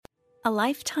A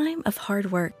lifetime of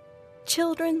hard work,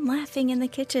 children laughing in the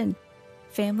kitchen,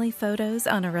 family photos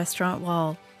on a restaurant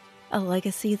wall, a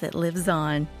legacy that lives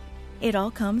on. It all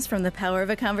comes from the power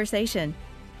of a conversation,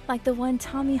 like the one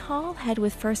Tommy Hall had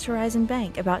with First Horizon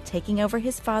Bank about taking over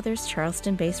his father's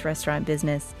Charleston-based restaurant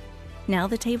business. Now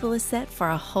the table is set for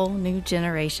a whole new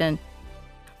generation.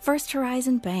 First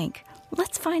Horizon Bank.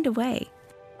 Let's find a way.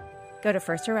 Go to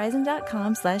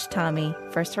firsthorizon.com/Tommy.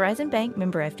 First Horizon Bank,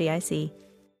 member FDIC.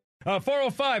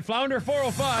 405, Flounder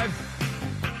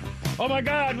 405. Oh, my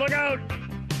God, look out.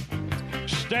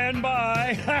 Stand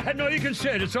by. No, you can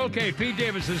sit. It's okay. Pete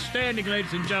Davis is standing,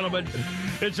 ladies and gentlemen.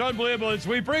 It's unbelievable.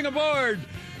 We bring aboard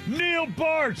Neil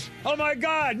Boortz. Oh, my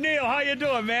God. Neil, how you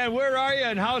doing, man? Where are you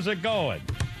and how's it going?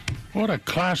 What a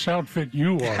class outfit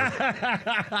you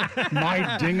are.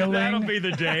 My ding-a-ling. That'll be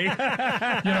the day.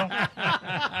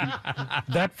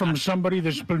 That from somebody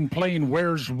that's been playing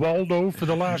Where's Waldo for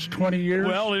the last 20 years?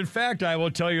 Well, in fact, I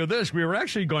will tell you this. We were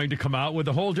actually going to come out with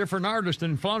a whole different artist,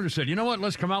 and Flounder said, you know what,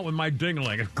 let's come out with My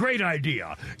Ding-a-ling. A great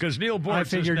idea, because Neil Boortz I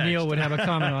figured Neil would have a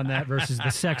comment on that versus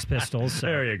the Sex Pistols. So.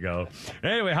 There you go.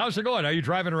 Anyway, how's it going? Are you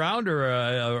driving around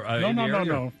or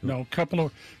No. Couple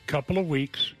of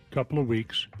weeks.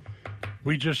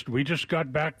 We just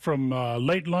got back from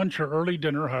late lunch or early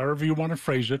dinner, however you want to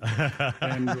phrase it.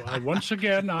 And once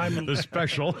again, I'm the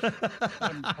special.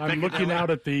 I'm looking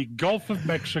out at the Gulf of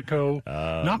Mexico.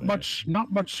 Not much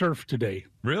surf today.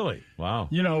 Really? Wow.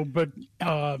 But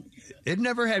it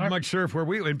never had much surf where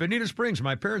we in Bonita Springs,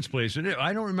 my parents' place. And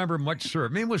I don't remember much surf.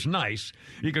 I mean, it was nice.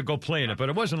 You could go play in it, but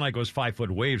it wasn't like it was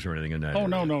 5-foot waves or anything in that. Oh,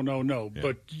 area. No. Yeah.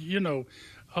 But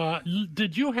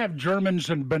did you have Germans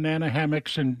and banana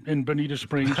hammocks in Bonita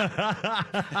Springs?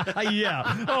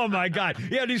 Yeah. Oh, my God.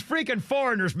 Yeah, these freaking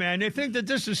foreigners, man. They think that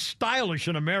this is stylish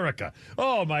in America.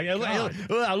 Oh, my God.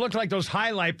 It looks like those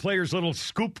highlight players' little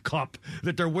scoop cup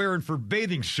that they're wearing for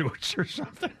bathing suits or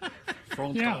something.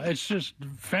 Yeah, it's just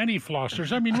fanny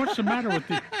flossers. I mean, what's the matter with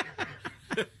the...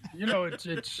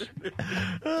 it's.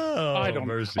 Oh, I don't.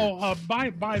 Mercy.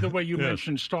 By the way, you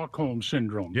mentioned Stockholm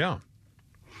syndrome. Yeah.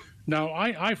 Now,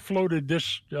 I floated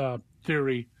this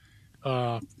theory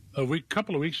a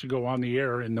couple of weeks ago on the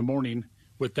air in the morning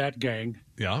with that gang.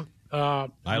 Yeah. I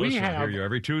hear you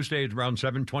every Tuesday at around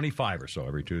 7:25 or so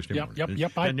every Tuesday morning.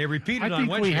 Yep. And they repeat it on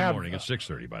Wednesday morning at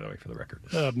 6:30, by the way, for the record.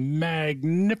 A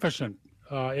magnificent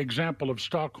example of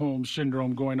Stockholm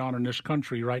syndrome going on in this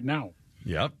country right now.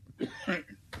 Yep.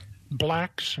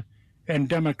 Blacks and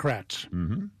Democrats.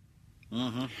 Mm-hmm.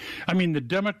 Mm-hmm. I mean, the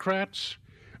Democrats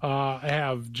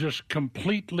have just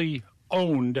completely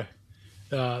owned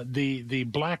the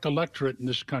black electorate in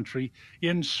this country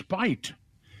in spite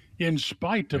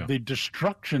of the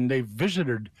destruction they've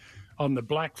visited on the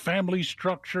black family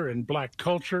structure and black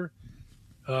culture.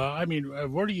 I mean,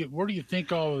 where do you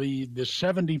think all the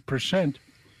 70%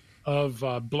 of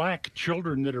black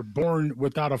children that are born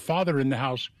without a father in the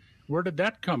house? Where did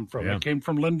that come from? Yeah. It came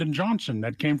from Lyndon Johnson.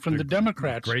 That came from the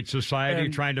Democrats. Great society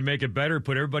trying to make it better,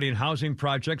 put everybody in housing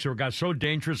projects that got so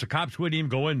dangerous the cops wouldn't even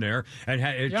go in there. And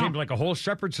it seemed like a whole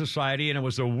separate society, and it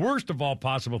was the worst of all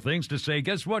possible things to say,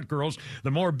 guess what, girls?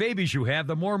 The more babies you have,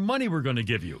 the more money we're going to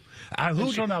give you.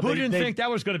 Who didn't think that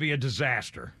was going to be a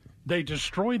disaster? They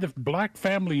destroy the black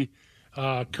family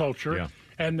culture,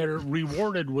 and they're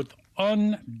rewarded with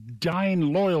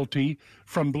undying loyalty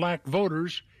from black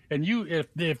voters. And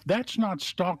if that's not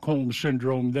Stockholm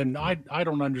syndrome, then I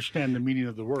don't understand the meaning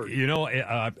of the word.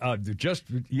 Just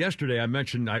yesterday I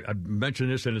mentioned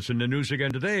this, and it's in the news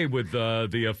again today with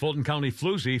the Fulton County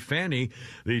floozy, Fanny,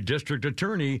 the district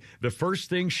attorney. The first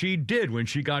thing she did when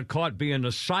she got caught being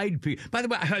a side piece. By the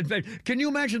way, can you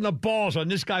imagine the balls on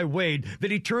this guy Wade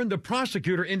that he turned the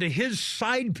prosecutor into his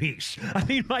side piece? I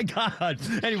mean, my God.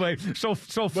 Anyway, so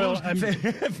well,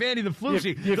 Fanny the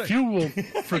floozy. If you will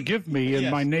forgive me in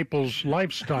my Naples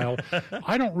lifestyle,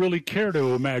 I don't really care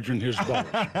to imagine his balls.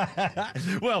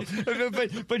 Well,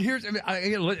 but here's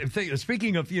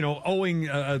speaking of owing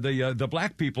the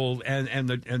black people and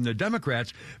the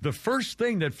Democrats, the first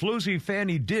thing that Floozy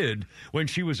Fanny did when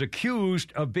she was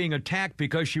accused of being attacked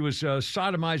because she was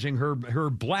sodomizing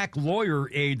her black lawyer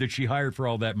aide that she hired for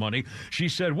all that money, she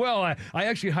said, "Well, I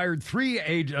actually hired 3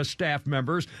 aide staff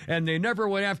members, and they never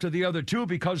went after the other 2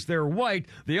 because they're white.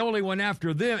 They only went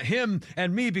after him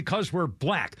and me because we're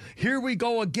black." Here we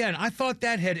go again. I thought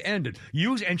that had ended.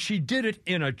 And she did it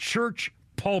in a church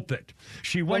pulpit.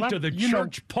 She went to the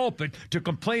church pulpit to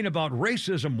complain about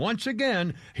racism once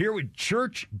again. Here with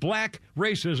church black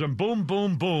racism, boom,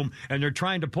 boom, boom, and they're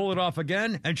trying to pull it off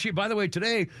again. And she, by the way,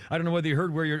 today, I don't know whether you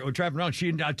heard where you're traveling around,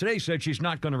 she today said she's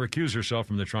not going to recuse herself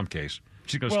from the Trump case.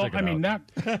 She's going to Well, stick it I mean, out.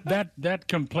 that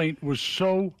complaint was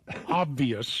so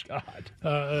obvious,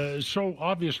 God. so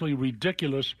obviously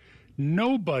ridiculous.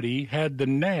 Nobody had the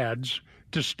nads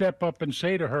to step up and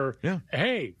say to her, Yeah.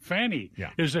 "Hey, Fanny,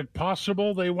 Yeah. is it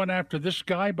possible they went after this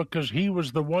guy because he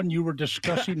was the one you were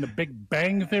discussing the Big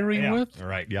Bang Theory Yeah. with?"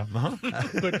 Right, yeah. Uh-huh.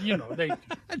 But, you know, they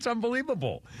It's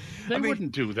unbelievable.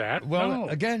 wouldn't do that. Well, no.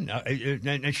 again,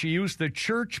 and she used the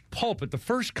church pulpit. The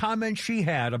first comment she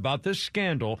had about this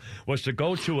scandal was to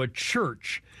go to a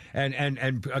church and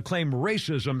claim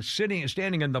racism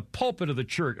standing in the pulpit of the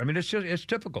church. I mean, it's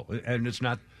typical, and it's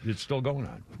still going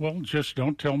on. Well, just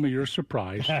don't tell me you're surprised.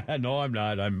 No, I'm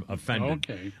not. I'm offended.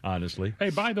 Okay. Honestly.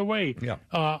 Hey, by the way, Yeah.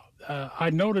 I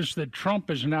noticed that Trump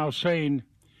is now saying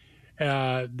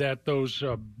that those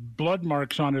blood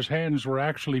marks on his hands were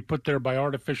actually put there by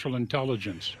artificial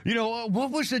intelligence. You know, what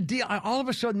was the deal? All of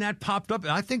a sudden that popped up.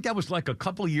 I think that was like a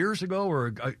couple of years ago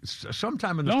or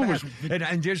sometime in the No, it past. was-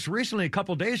 And just recently, a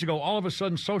couple of days ago, all of a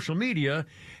sudden social media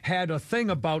had a thing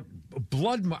about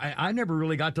blood. I never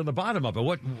really got to the bottom of it.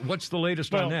 What's the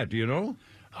latest on Well, that? Do you know?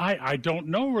 I don't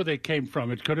know where they came from.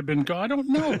 It could have been. I don't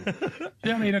know.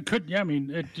 Yeah, I mean, it could. Yeah, I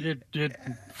mean, it.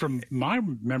 From my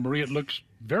memory, it looks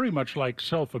very much like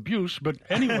self-abuse. But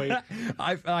anyway,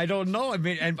 I don't know. I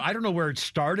mean, and I don't know where it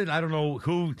started. I don't know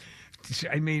who.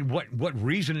 I mean, what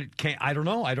reason it came? I don't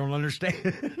know. I don't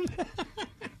understand.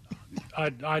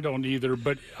 I don't either.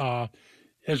 But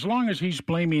as long as he's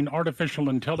blaming artificial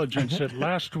intelligence, at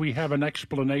last we have an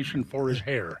explanation for his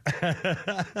hair.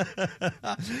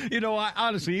 You know,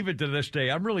 honestly, even to this day,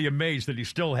 I'm really amazed that he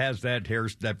still has that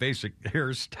basic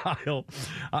hairstyle.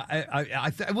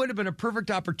 It would have been a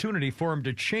perfect opportunity for him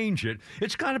to change it.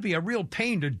 It's got to be a real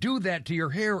pain to do that to your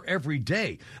hair every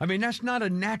day. I mean, that's not a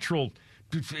natural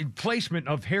placement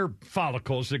of hair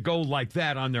follicles that go like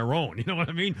that on their own. You know what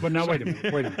I mean? But now, wait a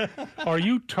minute. Are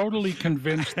you totally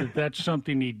convinced that that's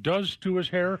something he does to his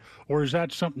hair, or is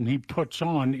that something he puts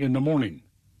on in the morning?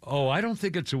 Oh, I don't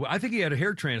think I think he had a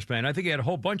hair transplant. I think he had a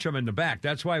whole bunch of them in the back.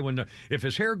 That's why if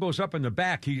his hair goes up in the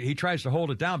back, he tries to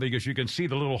hold it down because you can see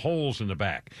the little holes in the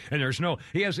back. And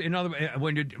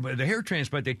when the hair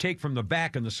transplant, they take from the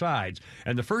back and the sides.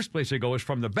 And the first place they go is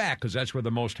from the back because that's where the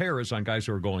most hair is on guys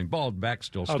who are going bald. Back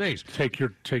still stays. Take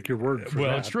your word for that.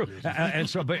 Well, it's true. and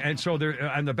so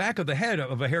there on the back of the head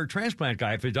of a hair transplant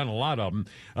guy, if they've done a lot of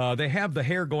them, they have the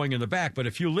hair going in the back. But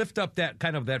if you lift up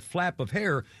that flap of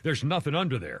hair, there's nothing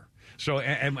under there. So,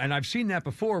 and I've seen that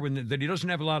before that he doesn't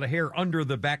have a lot of hair under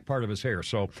the back part of his hair.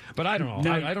 So, but I don't know.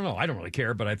 Now, I don't know. I don't really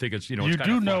care, but I think it's, You it's do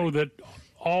funny. know that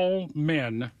all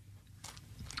men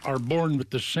are born with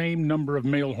the same number of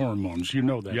male hormones. You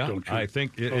know that, Yeah, don't you? I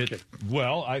think Okay.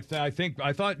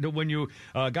 I thought that when you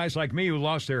guys like me who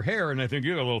lost their hair, and I think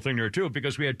you got a little thing there too,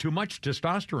 because we had too much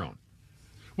testosterone.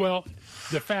 Well,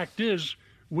 the fact is,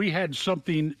 we had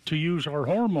something to use our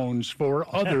hormones for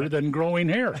other than growing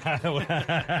hair.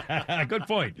 Good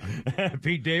point,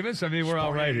 Pete Davis. I mean, we're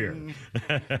all right here.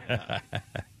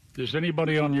 Does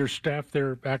anybody on your staff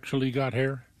there actually got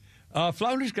hair?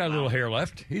 Flounder's got a little hair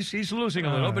left. He's losing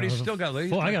a little, but he's still got.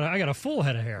 Well, I got a full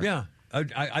head of hair. Yeah.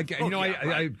 I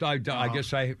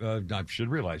guess I should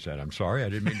realize that. I'm sorry. I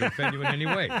didn't mean to offend you in any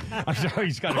way. I'm sorry.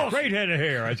 He's got a great head of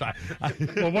hair.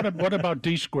 Well, what about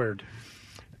D squared?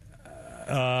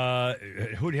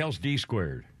 Who the hell's D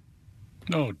squared?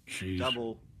 Oh, jeez.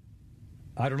 Double.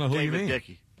 I don't know who you David mean.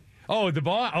 Dickey. Oh, the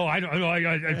boss. Oh, I don't know.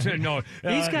 No.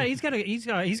 He's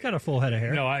got a full head of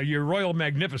hair. No, your Royal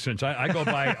Magnificence. I go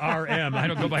by RM. I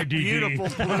don't go by DD. Beautiful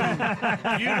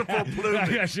plume. Beautiful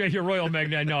plumage. Yes, your Royal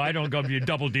Magnet. No, I don't go by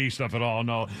double D stuff at all.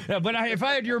 No, but if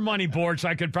I had your money, Boortz,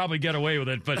 I could probably get away with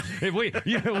it. But if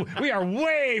we are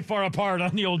way far apart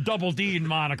on the old double D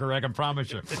moniker. I can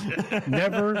promise you.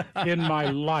 Never in my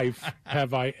life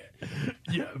have I.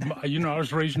 I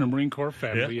was raised in a Marine Corps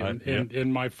family,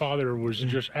 and my father was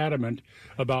just adamant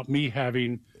about me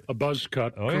having a buzz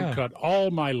cut, crew cut all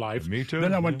my life. Me too.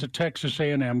 Then I went to Texas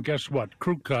A&M. Guess what?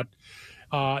 Crew cut.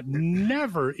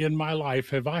 Never in my life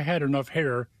have I had enough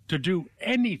hair to do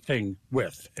anything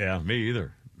with. Yeah, me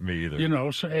either. You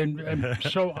know, so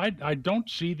so I don't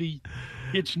see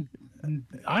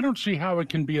I don't see how it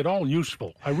can be at all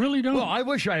useful. I really don't. Well, I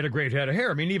wish I had a great head of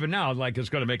hair. I mean, even now, like, it's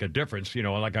going to make a difference,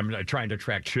 like I'm trying to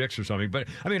attract chicks or something. But,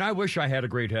 I mean, I wish I had a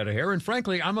great head of hair. And,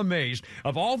 frankly, I'm amazed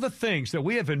of all the things that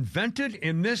we have invented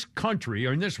in this country,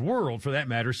 or in this world, for that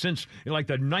matter, since, like,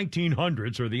 the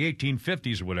 1900s or the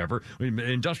 1850s or whatever,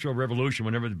 Industrial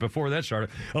Revolution, before that started,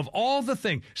 of all the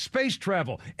things, space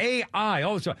travel, AI,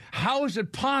 all this stuff, how is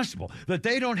it possible that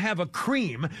they don't have a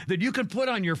cream that you can put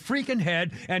on your freaking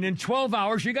head and in 12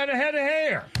 hours you got a head of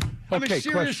hair? I mean, Okay,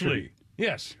 seriously. question.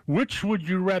 Yes. Which would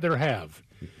you rather have?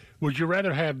 Would you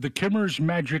rather have the Kimmer's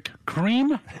Magic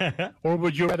Cream, or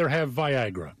would you rather have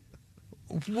Viagra?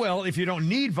 Well, if you don't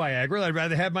need Viagra, I'd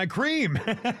rather have my cream.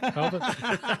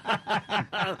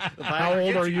 How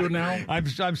old are you now? I'm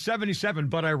 77,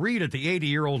 but I read at the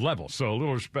 80-year-old level, so a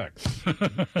little respect.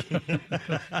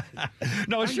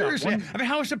 No, seriously. I mean,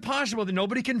 how is it possible that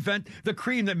nobody can invent the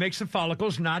cream that makes the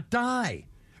follicles not die?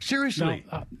 Seriously.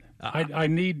 Now, I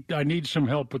need some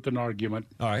help with an argument.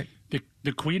 All right.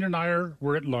 The Queen and I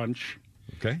were at lunch.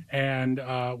 Okay. And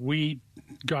we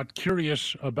got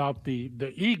curious about the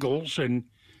Eagles, and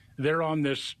they're on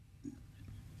this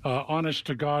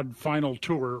honest-to-God final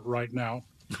tour right now.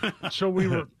 So we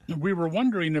were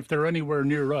wondering if they're anywhere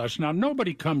near us. Now,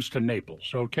 nobody comes to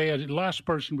Naples, okay? The last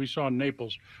person we saw in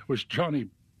Naples was Johnny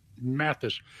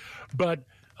Mathis. But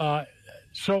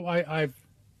so I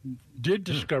did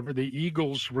discover the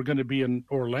Eagles were going to be in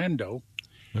Orlando.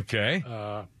 Okay.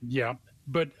 Yeah,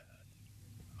 but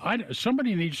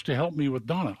somebody needs to help me with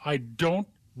Donna. I don't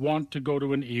want to go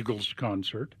to an Eagles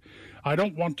concert. I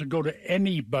don't want to go to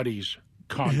anybody's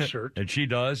concert. And she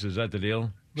does? Is that the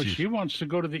deal? But she wants to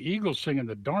go to the Eagles singing.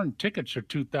 The darn tickets are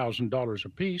 $2,000 a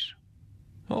piece.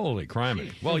 Holy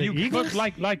criminy! Well, you Eagles?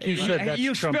 like you said, that's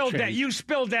you spilled change. that. You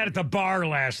spilled that at the bar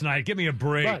last night. Give me a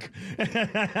break. I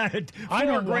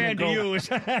don't $4,000 to go. you.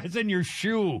 It's in your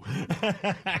shoe.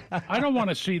 I don't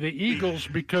want to see the Eagles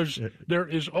because there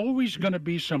is always going to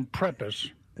be some prepuce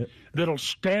that'll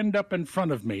stand up in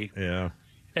front of me. Yeah.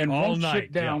 And all won't night,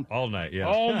 sit down. Yeah, all night, yeah.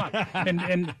 All night.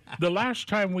 And the last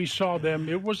time we saw them,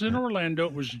 it was in Orlando.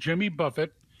 It was Jimmy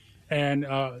Buffett and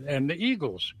the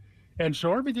Eagles. And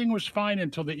so everything was fine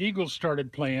until the Eagles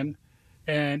started playing.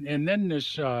 And then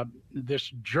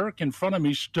this jerk in front of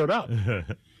me stood up.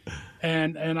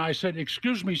 And I said,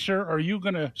 "Excuse me, sir, are you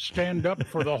going to stand up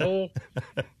for the whole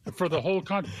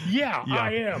concert?" Yeah,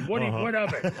 I am. What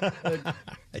of it?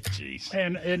 Jeez.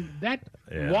 And that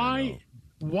Yeah,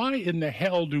 why in the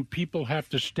hell do people have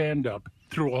to stand up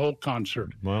through a whole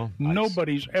concert? Well,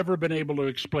 nobody's ever been able to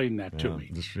explain that to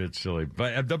me. It's silly.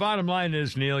 But the bottom line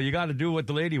is, Neil, you got to do what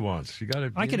the lady wants. You got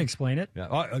to. I can explain it.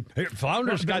 Yeah.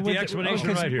 Flounder's got the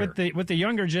explanation right here. With the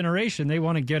younger generation, they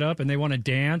want to get up and they want to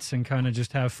dance and kind of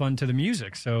just have fun to the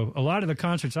music. So a lot of the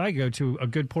concerts I go to, a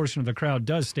good portion of the crowd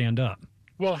does stand up.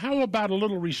 Well, how about a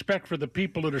little respect for the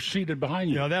people that are seated behind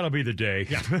you? Yeah, that'll be the day.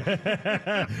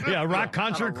 Yeah, rock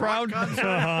concert crowd.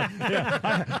 Yeah.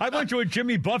 I went to a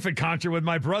Jimmy Buffett concert with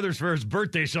my brothers for his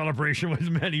birthday celebration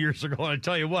many years ago, and I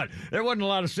tell you what, there wasn't a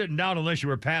lot of sitting down unless you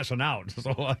were passing out.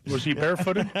 So, was he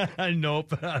barefooted?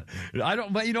 Nope. I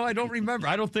don't. But I don't remember.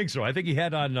 I don't think so. I think he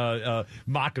had on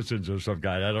moccasins or some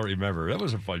guy. I don't remember. That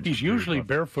was a fun. He's usually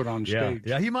barefoot on stage.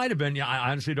 Yeah, he might have been. Yeah, I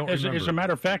honestly don't remember. As a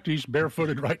matter of fact, he's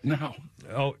barefooted right now.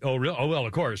 Oh, really? Oh, well,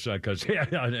 of course, because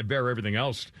I bear everything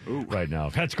else right now.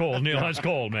 That's cold, Neil. That's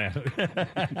cold, man.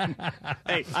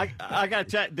 Hey, I got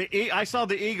to tell you, I saw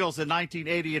the Eagles in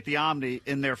 1980 at the Omni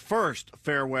in their first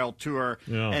farewell tour,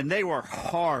 and they were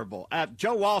horrible.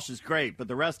 Joe Walsh is great, but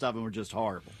the rest of them were just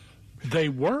horrible. They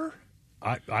were?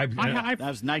 That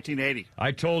was 1980.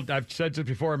 I've said this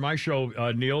before on my show,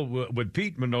 Neil, with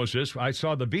Pete knows this. I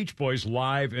saw the Beach Boys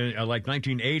live in like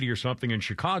 1980 or something in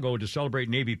Chicago to celebrate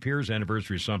Navy Pier's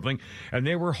anniversary or something, and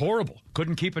they were horrible.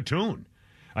 Couldn't keep a tune.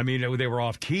 I mean, they were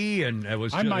off key, and it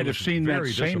was. I might have seen that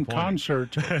same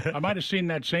concert. I might have seen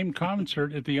that same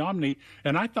concert at the Omni,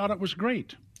 and I thought it was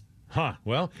great. Huh?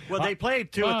 Well, they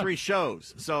played 2 or 3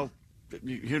 shows, so.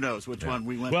 Who knows which one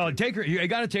we went to. Take her. You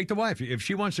got to take the wife. If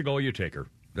she wants to go, you take her.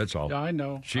 That's all. I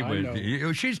know. She's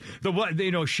the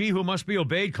one. She who must be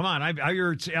obeyed. Come on, I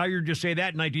heard you say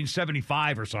that in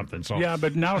 1975 or something. So yeah,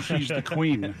 but now she's the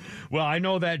queen. Well, I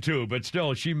know that too, but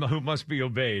still, she who must be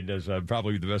obeyed is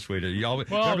probably the best way to.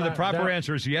 Remember, the proper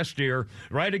answer is yes, dear.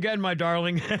 Right again, my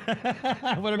darling.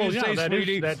 Whatever you say,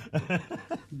 sweetie.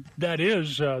 That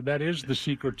is the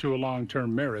secret to a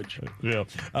long-term marriage. Yeah,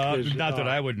 not that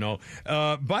I would know.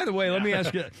 By the way, let me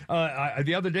ask you.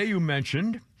 The other day you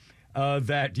mentioned.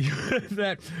 That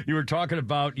you were talking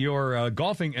about your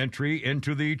golfing entry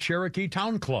into the Cherokee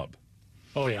Town Club.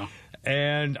 Oh, yeah.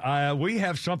 And we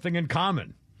have something in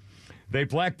common. They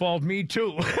blackballed me,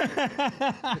 too.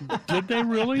 Did they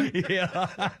really?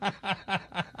 Yeah.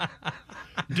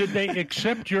 Did they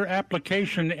accept your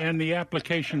application and the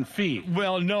application fee?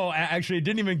 Well, no, actually, it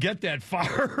didn't even get that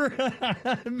far.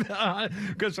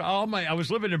 Because I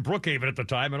was living in Brookhaven at the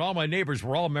time, and all my neighbors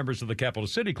were all members of the Capital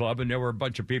City Club, and there were a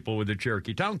bunch of people with the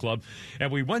Cherokee Town Club.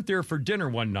 And we went there for dinner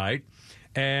one night.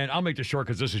 And I'll make this short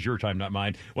because this is your time, not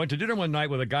mine. Went to dinner one night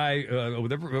with a guy,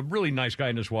 with a really nice guy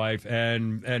and his wife,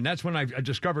 and that's when I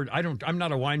discovered I'm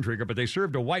not a wine drinker, but they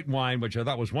served a white wine, which I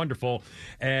thought was wonderful,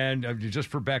 and just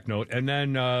for back note. And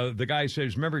then the guy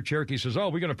says, "Remember Cherokee?" Says, "Oh,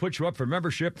 we're going to put you up for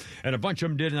membership," and a bunch of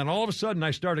them did. And then all of a sudden,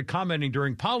 I started commenting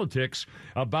during politics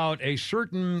about a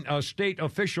certain state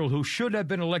official who should have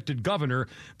been elected governor,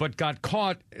 but got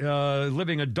caught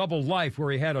living a double life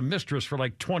where he had a mistress for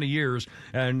like 20 years,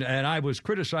 and I was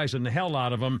criticizing the hell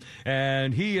out of him,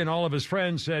 and he and all of his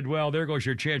friends said, "Well, there goes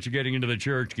your chance of getting into the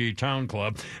Cherokee Town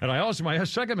Club." And my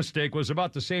second mistake was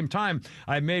about the same time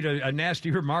I made a nasty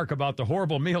remark about the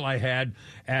horrible meal I had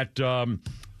at the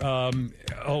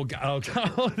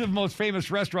most famous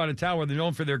restaurant in town where they're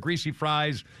known for their greasy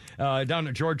fries down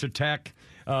at Georgia Tech.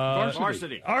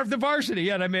 Varsity. The Varsity,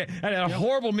 yeah. I had a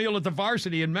horrible meal at the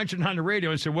Varsity and mentioned on the radio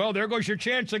and said, "Well, there goes your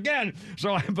chance again."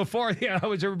 So I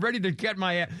was ready to get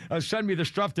send me the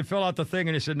stuff to fill out the thing,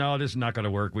 and he said, "No, this is not going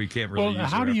to work. We can't really use it." Well,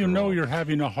 how do you know you're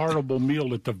having a horrible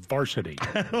meal at the Varsity?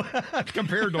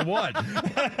 Compared to what?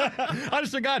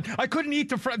 Honest to God, I couldn't eat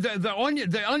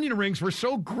the onion rings were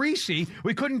so greasy,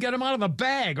 we couldn't get them out of the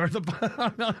bag or the.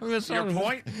 Your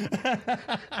point?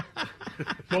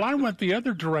 Well, I went the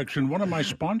other direction. One of my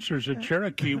sponsors at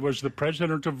Cherokee was the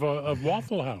president of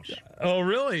Waffle House. Oh,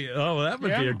 really? Oh, that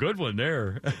would be a good one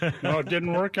there. No, it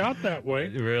didn't work out that way.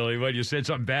 Really? What, you said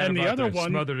something bad and about the other one,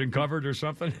 smothered and covered or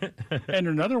something? And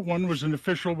another one was an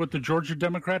official with the Georgia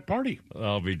Democrat Party.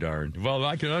 I'll be darned. Well,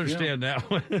 I can understand that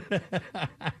one.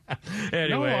 Anyway,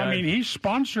 no, I mean, he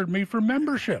sponsored me for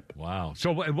membership. Wow.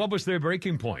 So what was their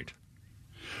breaking point?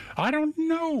 I don't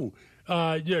know.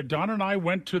 Don and I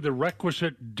went to the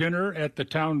requisite dinner at the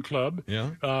town club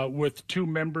with two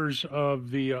members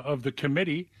of the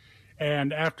committee,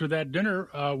 and after that dinner,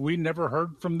 we never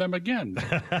heard from them again.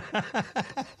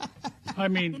 I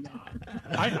mean,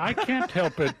 I can't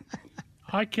help it.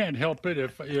 I can't help it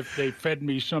if they fed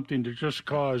me something that just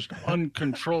caused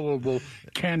uncontrollable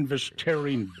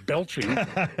canvas-tearing belching.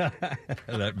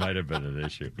 That might have been an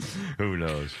issue. Who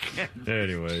knows?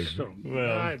 Anyway, so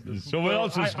what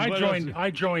else is?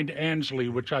 I joined Ansley,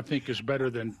 which I think is better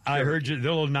than. I heard you the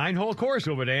little 9-hole course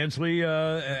over at Ansley.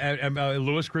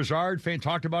 Louis Grizzard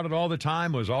talked about it all the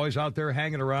time. Was always out there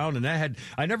hanging around, and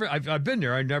I've been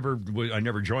there. I never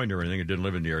joined or anything. I didn't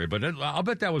live in the area, but I'll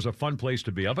bet that was a fun place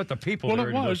to be. I'll bet the people.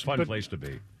 It was a fun place to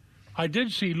be. I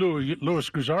did see Louis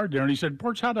Grizzard there, and he said,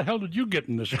 "Boortz, how the hell did you get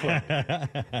in this club?"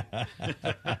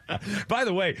 By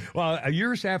the way,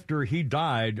 years after he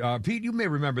died, Pete, you may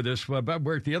remember this, but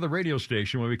we're at the other radio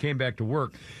station when we came back to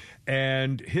work,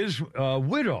 and his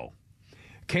widow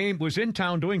was in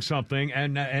town doing something,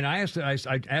 and I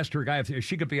asked her guy if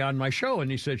she could be on my show, and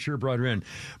he said, "Sure," brought her in.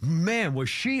 Man, was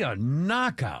she a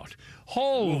knockout.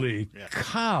 Holy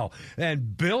cow.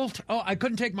 And built. Oh, I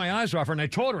couldn't take my eyes off her. And I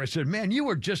told her, I said, "Man, you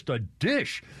were just a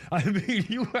dish." I mean,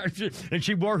 you were just, and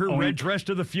she wore her red dress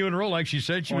to the funeral like she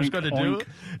said she was going to do.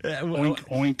 Oink,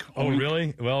 oink, oh, oink.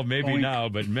 Really? Well, maybe now,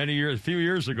 but a few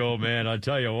years ago, man, I'll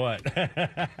tell you what.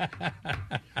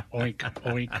 Oink,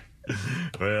 oink.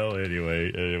 Well,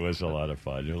 anyway, it was a lot of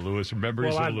fun. Louis,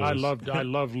 memories of Louis. I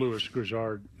love Louis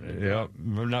Grizzard. Yeah,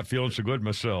 I'm not feeling so good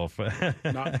myself.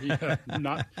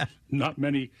 Not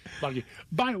many.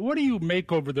 What do you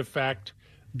make over the fact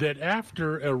that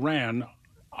after Iran,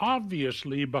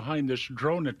 obviously behind this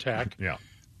drone attack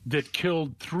that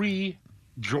killed 3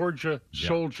 Georgia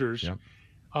soldiers,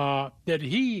 that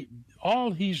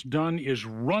all he's done is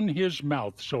run his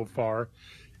mouth so far.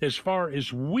 As far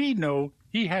as we know,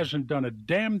 he hasn't done a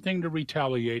damn thing to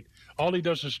retaliate. All he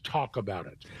does is talk about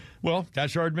it. Well,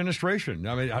 that's our administration.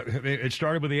 I mean, it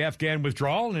started with the Afghan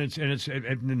withdrawal,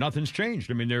 and nothing's changed.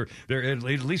 I mean, they're at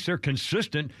least they're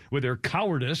consistent with their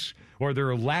cowardice or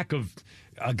their lack of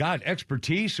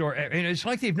expertise, it's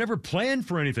like they've never planned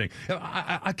for anything.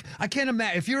 I can't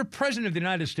imagine. If you're president of the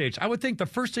United States, I would think the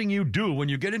first thing you do when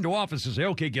you get into office is say,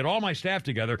 "Okay, get all my staff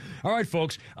together. All right,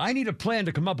 folks, I need a plan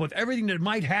to come up with everything that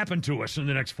might happen to us in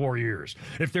the next 4 years.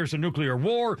 If there's a nuclear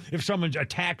war, if someone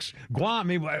attacks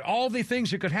Guam, I mean, all the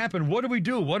things that could happen. What do we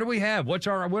do? What do we have? What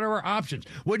are our options?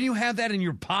 Wouldn't you have that in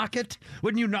your pocket?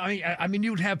 Wouldn't you not? I mean,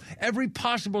 you'd have every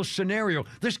possible scenario.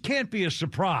 This can't be a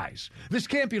surprise. This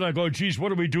can't be like, oh, geez, what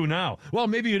do we do now? Well,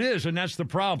 maybe it is, and that's the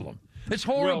problem. It's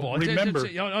horrible. Well, remember,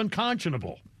 it's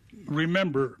unconscionable.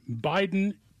 Remember,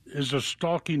 Biden is a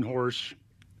stalking horse.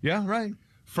 Yeah, right.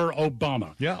 For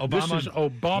Obama. Yeah, Obama. This is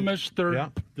Obama's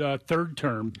third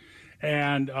term.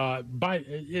 And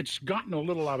it's gotten a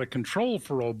little out of control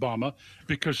for Obama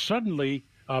because suddenly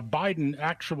Biden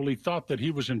actually thought that he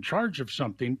was in charge of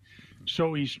something.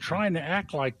 So he's trying to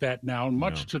act like that now,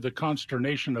 much to the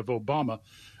consternation of Obama.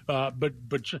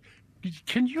 But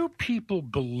can you people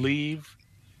believe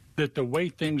that the way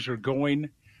things are going,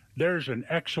 there's an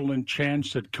excellent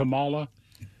chance that Kamala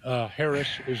Harris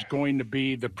is going to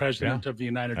be the president of the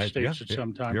United States at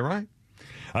some time? You're right.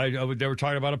 They were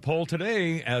talking about a poll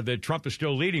today that Trump is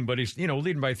still leading, but he's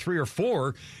leading by 3 or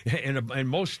 4 in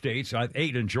most states,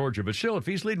 8 in Georgia. But still, if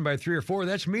he's leading by 3 or 4,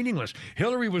 that's meaningless.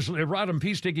 Hillary was Rodham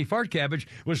Pea Sticky Fart Cabbage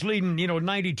was leading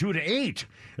 92 to 8,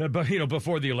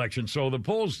 before the election. So the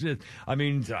polls,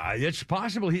 it's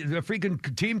possible the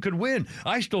freaking team could win.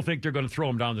 I still think they're going to throw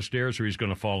him down the stairs or he's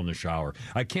going to fall in the shower.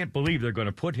 I can't believe they're going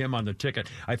to put him on the ticket.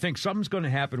 I think something's going to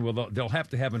happen. They'll have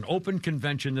to have an open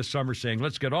convention this summer saying,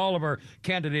 let's get all of our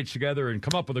candidates together and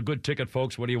come up with a good ticket,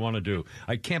 folks. What do you want to do?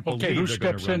 I can't believe who they're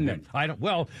going steps to run in him. then? I don't.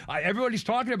 Well, everybody's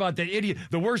talking about that idiot,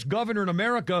 the worst governor in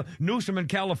America, Newsom in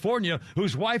California,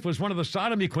 whose wife was one of the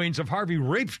sodomy queens of Harvey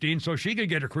Rapestein, so she could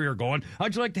get her career going.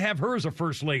 How'd you like to have her as a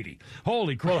first lady?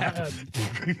 Holy crap!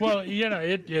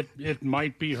 It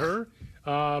might be her.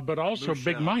 But also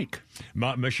Michelle. Big Mike.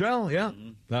 Michelle, yeah.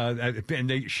 And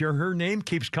they share her name,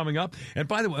 keeps coming up. And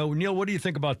by the way, Neil, what do you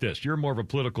think about this? You're more of a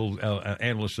political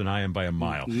analyst than I am by a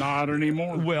mile. Not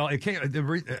anymore. Well,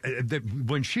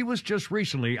 when she was just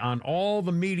recently on all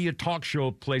the media talk show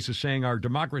places saying our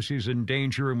democracy is in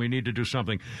danger and we need to do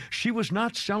something, she was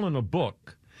not selling a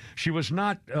book. She was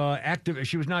not active.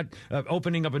 She was not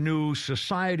opening up a new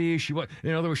society.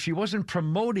 In other words, she wasn't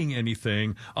promoting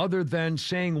anything other than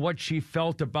saying what she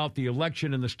felt about the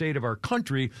election and the state of our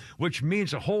country, which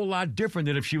means a whole lot different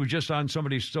than if she was just on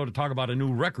somebody's show to talk about a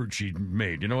new record she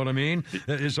made. You know what I mean?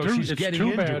 So she's getting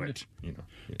into it.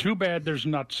 Too bad there's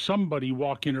not somebody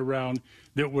walking around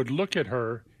that would look at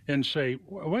her and say,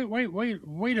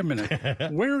 wait a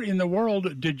minute. Where in the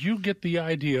world did you get the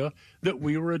idea that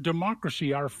we were a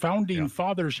democracy? Our founding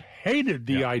fathers hated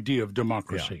the idea of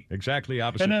democracy. Yeah, exactly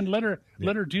opposite. And then let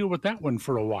her deal with that one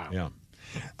for a while. Yeah.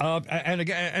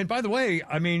 And by the way,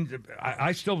 I mean,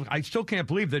 I still can't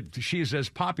believe that she is as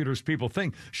popular as people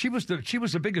think. She was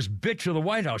the biggest bitch of the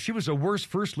White House. She was the worst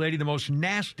first lady, the most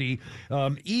nasty,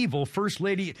 evil first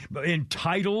lady,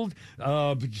 entitled,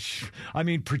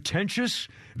 pretentious,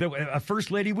 a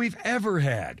first lady we've ever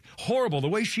had. Horrible. The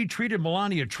way she treated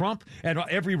Melania Trump and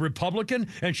every Republican,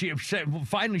 and she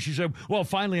said, well,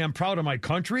 finally, I'm proud of my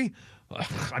country.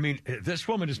 I mean, this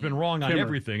woman has been wrong on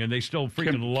everything, and they still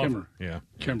freaking love her. Yeah,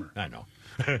 Kimmer. I know.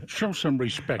 Show some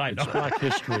respect. It's Black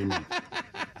History Month.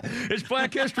 It's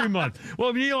Black History Month.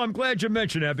 Well, Neil, I'm glad you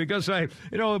mentioned that because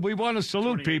we want to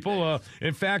salute people.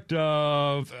 In fact,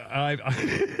 hold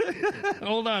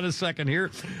on a second here.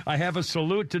 I have a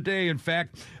salute today. In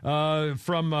fact,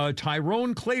 from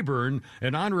Tyrone Claiborne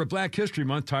in honor of Black History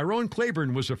Month. Tyrone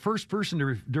Claiborne was the first person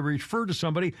to refer to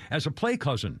somebody as a play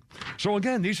cousin. So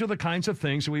again, these are the kinds of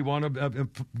things that we want to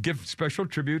give special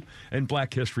tribute in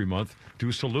Black History Month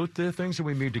to salute the things that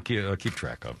we need to keep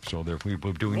track of. So we're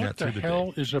doing that through the day.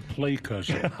 What the hell is a play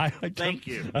cousin? Thank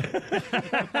you. I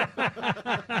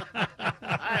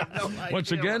have no idea.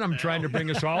 Once again, I'm trying to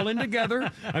bring us all in together.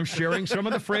 I'm sharing some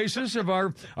of the phrases of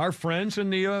our friends in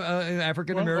the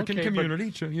African American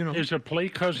community. So, is a play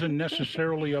cousin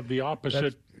necessarily of the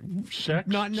opposite sex?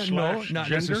 No, not gender?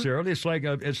 necessarily. It's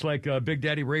like Big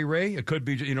Daddy Ray Ray. It could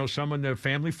be someone, a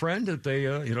family friend that they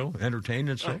entertain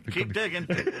and stuff. Keep digging.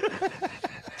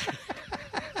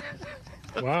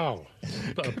 Wow.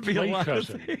 A be a lot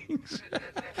cousin. of things.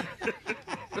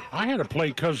 I had a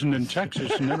play cousin in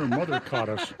Texas, and then her mother caught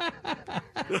us.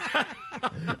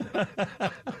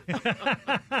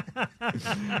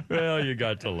 Well, you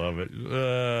got to love it.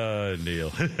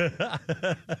 Neil.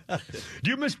 Do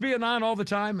you miss being on all the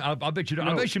time? I'll bet you don't.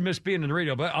 No. I bet you miss being in the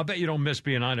radio, but I'll bet you don't miss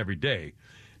being on every day.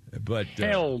 But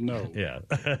hell no. Yeah.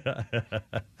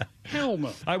 Hell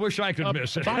no. I wish I could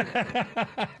miss it.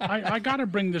 I got to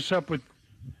bring this up with.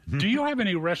 Do you have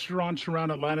any restaurants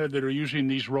around Atlanta that are using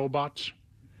these robots?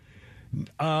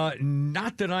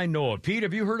 Not that I know of. Pete,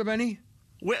 have you heard of any?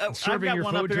 I've got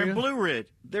one up here in Blue Ridge.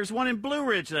 There's one in Blue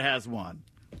Ridge that has one.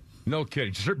 No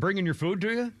kidding. Just bringing your food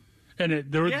to you?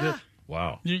 And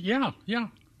Wow. Yeah.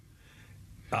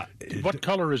 What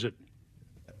color is it?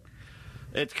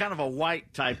 It's kind of a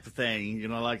white type of thing,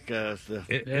 like. Is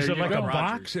it like a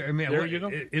box? I mean, there you go.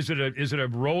 Is it a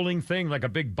rolling thing, like a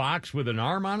big box with an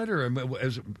arm on it, or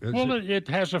it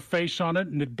has a face on it,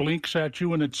 and it blinks at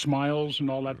you, and it smiles, and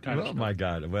all that kind of stuff. Oh my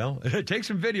God! Well, take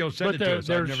some video, send it to us.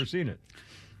 I've never seen it.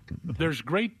 There's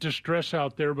great distress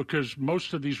out there because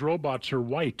most of these robots are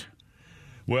white.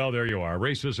 Well, there you are.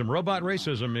 Racism, robot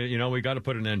racism. We got to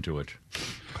put an end to it.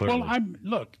 Clearly.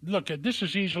 Well, look. This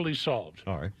is easily solved.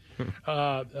 All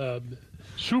right.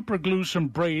 Super glue some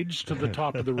braids to the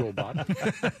top of the robot,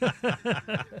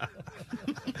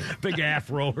 Big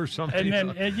afro or something.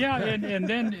 and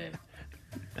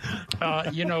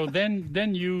then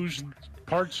then use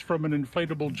parts from an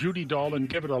inflatable Judy doll and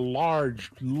give it a large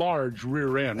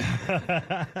rear end.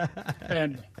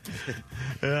 And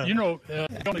the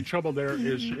only trouble there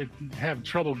is it have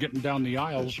trouble getting down the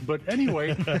aisles. But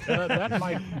anyway, that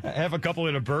might have a couple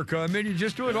in a burqa. I mean, you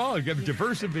just do it all. You have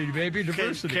diversity, baby,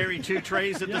 diversity. Carry 2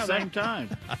 trays at the same time.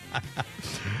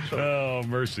 Oh,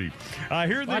 mercy. I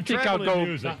hear the I think I'll traveling go.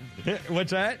 music.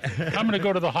 What's that? I'm going to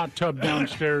go to the hot tub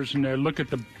downstairs and look at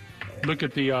the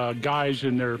guys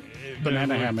in their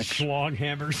banana hammocks. Schlong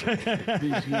hammers.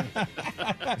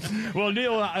 Well,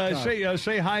 Neil,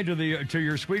 say hi to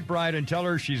your sweet bride and tell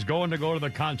her she's going to the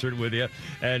concert with you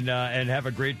and have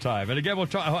a great time. And again, we'll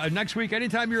talk next week.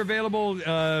 Anytime you're available,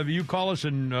 you call us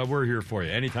and we're here for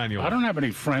you. Anytime you want. I don't have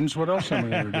any friends. What else am I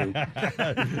going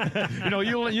to do?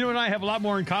 You and I have a lot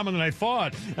more in common than I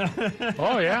thought.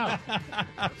 Oh yeah.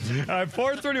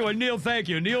 4:31. Neil, thank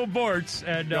you, Neil Boortz,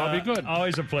 and I'll be good.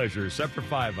 Always a pleasure. Set for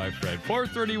 5, my friend.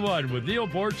 4:31 with Neil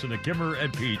Boortz and the Kimmer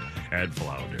and Pete and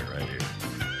Flounder right here.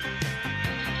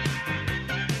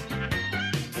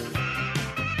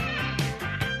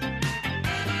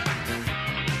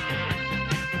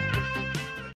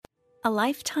 A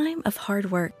lifetime of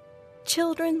hard work,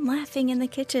 children laughing in the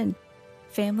kitchen,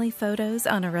 family photos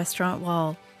on a restaurant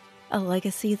wall, a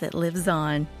legacy that lives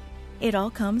on. It all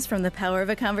comes from the power of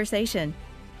a conversation,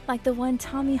 like the one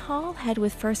Tommy Hall had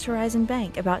with First Horizon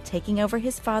Bank about taking over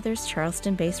his father's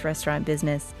Charleston-based restaurant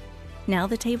business. Now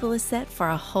the table is set for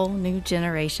a whole new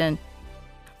generation.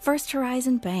 First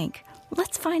Horizon Bank.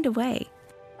 Let's find a way.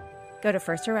 Go to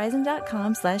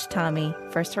firsthorizon.com/Tommy.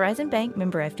 First Horizon Bank,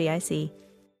 member FDIC.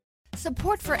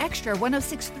 Support for Extra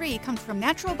 106.3 comes from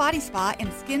Natural Body Spa and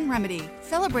Skin Remedy,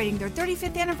 celebrating their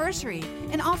 35th anniversary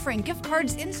and offering gift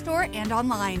cards in-store and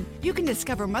online. You can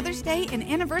discover Mother's Day and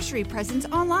anniversary presents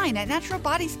online at Natural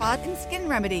Body Spa and Skin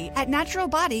Remedy at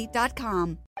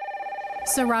naturalbody.com.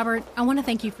 So, Robert, I want to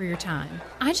thank you for your time.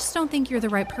 I just don't think you're the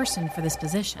right person for this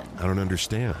position. I don't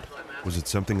understand. Was it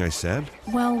something I said?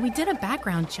 Well, we did a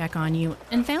background check on you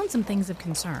and found some things of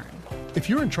concern. If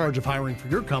you're in charge of hiring for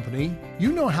your company,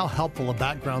 you know how helpful a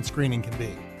background screening can be.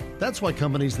 That's why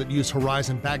companies that use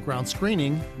Horizon Background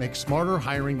Screening make smarter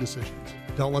hiring decisions.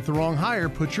 Don't let the wrong hire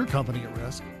put your company at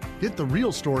risk. Get the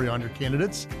real story on your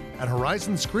candidates at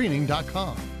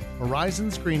horizonscreening.com.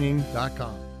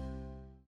 horizonscreening.com.